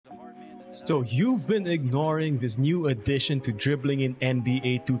So you've been ignoring this new addition to dribbling in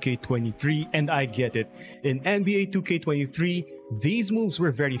NBA 2K23, and I get it. In NBA 2K23, these moves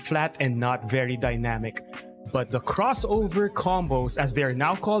were very flat and not very dynamic. But the crossover combos, as they are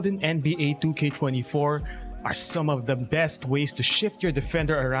now called in NBA 2K24, are some of the best ways to shift your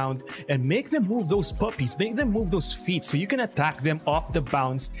defender around and make them move those puppies, make them move those feet so you can attack them off the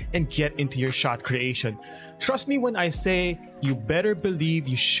bounce and get into your shot creation. Trust me when I say you better believe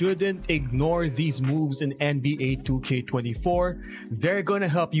you shouldn't ignore these moves in NBA 2K24. They're gonna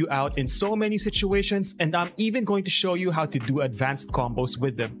help you out in so many situations, and I'm even going to show you how to do advanced combos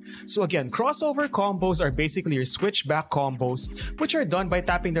with them. So again, crossover combos are basically your switchback combos, which are done by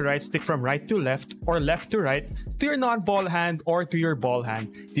tapping the right stick from right to left or left to right to your non-ball hand or to your ball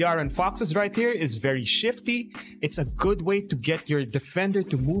hand. The Aaron Fox's right here is very shifty. It's a good way to get your defender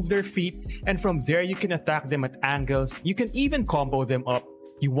to move their feet, and from there you can attack them at angles. You can even combo them up.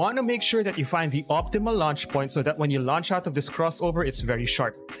 You want to make sure that you find the optimal launch point so that when you launch out of this crossover, it's very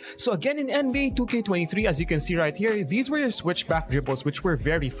sharp. So again, in NBA 2K23, as you can see right here, these were your switchback dribbles, which were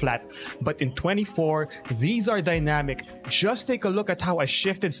very flat. But in 24, these are dynamic. Just take a look at how I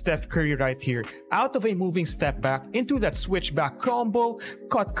shifted Steph Curry right here, out of a moving step back into that switchback combo,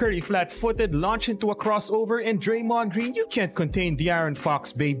 caught Curry flat-footed, launch into a crossover, and Draymond Green, you can't contain De'Aaron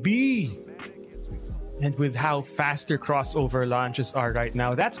Fox, baby! And with how fast your crossover launches are right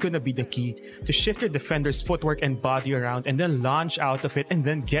now, that's going to be the key to shift your defender's footwork and body around and then launch out of it and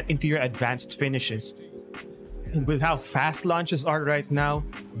then get into your advanced finishes. And with how fast launches are right now,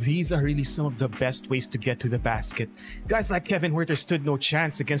 these are really some of the best ways to get to the basket. Guys like Kevin Huerter stood no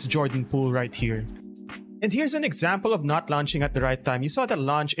chance against Jordan Poole right here. And here's an example of not launching at the right time. You saw the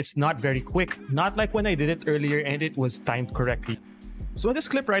launch, it's not very quick, not like when I did it earlier and it was timed correctly. So in this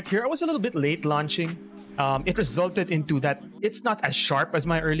clip right here, I was a little bit late launching. It resulted into that it's not as sharp as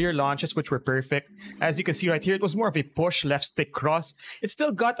my earlier launches, which were perfect. As you can see right here, it was more of a push left stick cross. It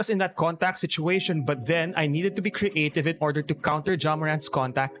still got us in that contact situation, but then I needed to be creative in order to counter Ja Morant's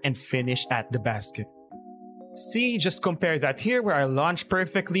contact and finish at the basket. See, just compare that here where I launched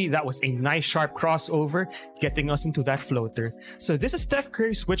perfectly. That was a nice sharp crossover, getting us into that floater. So this is Steph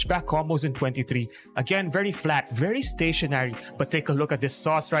Curry switchback combos in 23. Again, very flat, very stationary. But take a look at this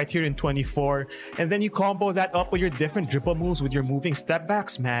sauce right here in 24. And then you combo that up with your different dribble moves with your moving step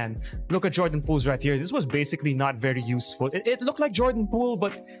backs, man. Look at Jordan Poole's right here. This was basically not very useful. It looked like Jordan Poole,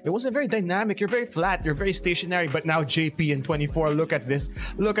 but it wasn't very dynamic. You're very flat, you're very stationary. But now JP in 24, look at this.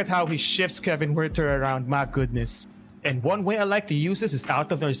 Look at how he shifts Kevin Huerter around. My goodness. And one way I like to use this is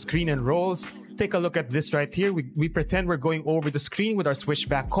out of our screen and rolls. Take a look at this right here. We pretend we're going over the screen with our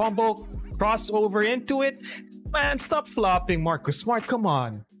switchback combo. Cross over into it. Man, stop flopping, Marcus Smart. Come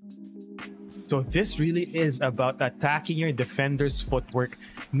on. So this really is about attacking your defender's footwork,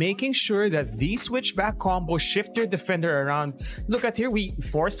 making sure that these switchback combos shift your defender around. Look at here, we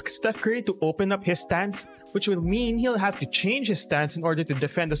force Steph Curry to open up his stance, which will mean he'll have to change his stance in order to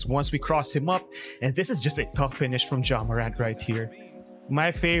defend us once we cross him up. And this is just a tough finish from Ja Morant right here. My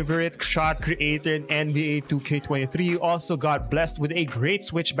favorite shot creator in NBA 2K23 also got blessed with a great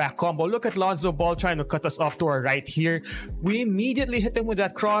switchback combo. Look at Lonzo Ball trying to cut us off to our right here. We immediately hit him with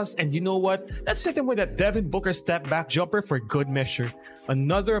that cross, and you know what? Let's hit him with that Devin Booker step back jumper for good measure.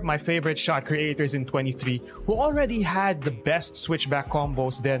 Another of my favorite shot creators in 23 who already had the best switchback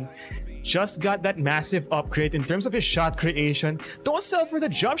combos then. Just got that massive upgrade in terms of his shot creation. Don't sell for the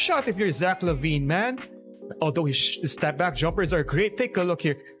jump shot if you're Zach LaVine, man. Although his step back jumpers are great, take a look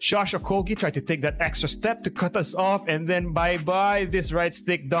here. Josh Okogie tried to take that extra step to cut us off, and then bye-bye, this right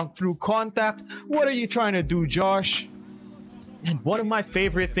stick dunk through contact. What are you trying to do, Josh? And one of my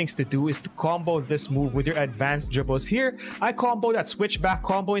favorite things to do is to combo this move with your advanced dribbles. Here, I combo that switchback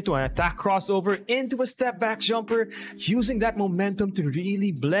combo into an attack crossover into a step back jumper, using that momentum to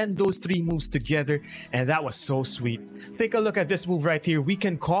really blend those three moves together, and that was so sweet. Take a look at this move right here. We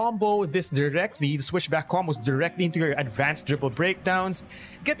can combo this directly, the switchback combos directly into your advanced dribble breakdowns,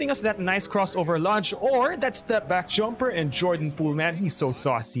 getting us that nice crossover launch or that step back jumper. And Jordan Poole, man, he's so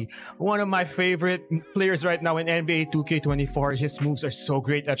saucy. One of my favorite players right now in NBA 2K24. His moves are so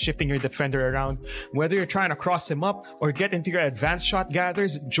great at shifting your defender around. Whether you're trying to cross him up or get into your advanced shot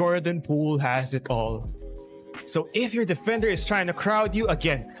gathers, Jordan Poole has it all. So if your defender is trying to crowd you,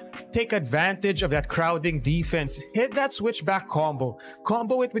 again, take advantage of that crowding defense. Hit that switchback combo.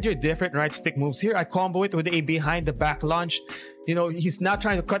 Combo it with your different right stick moves. Here, I combo it with a behind the back launch. You know, he's now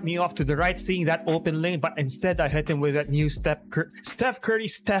trying to cut me off to the right, seeing that open lane, but instead I hit him with that new Steph Curry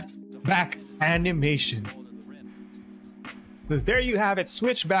step back animation. There you have it,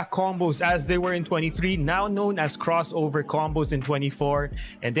 switchback combos as they were in 23, now known as crossover combos in 24.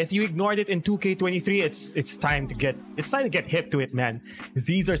 And if you ignored it in 2K23, it's time to get hip to it, man.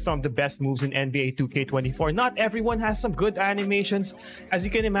 These are some of the best moves in NBA 2K24. Not everyone has some good animations. As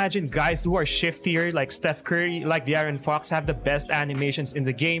you can imagine, guys who are shiftier like Steph Curry, like De'Aaron Fox, have the best animations in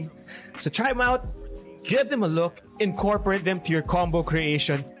the game. So try them out, give them a look, incorporate them to your combo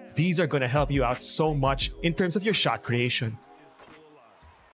creation. These are going to help you out so much in terms of your shot creation.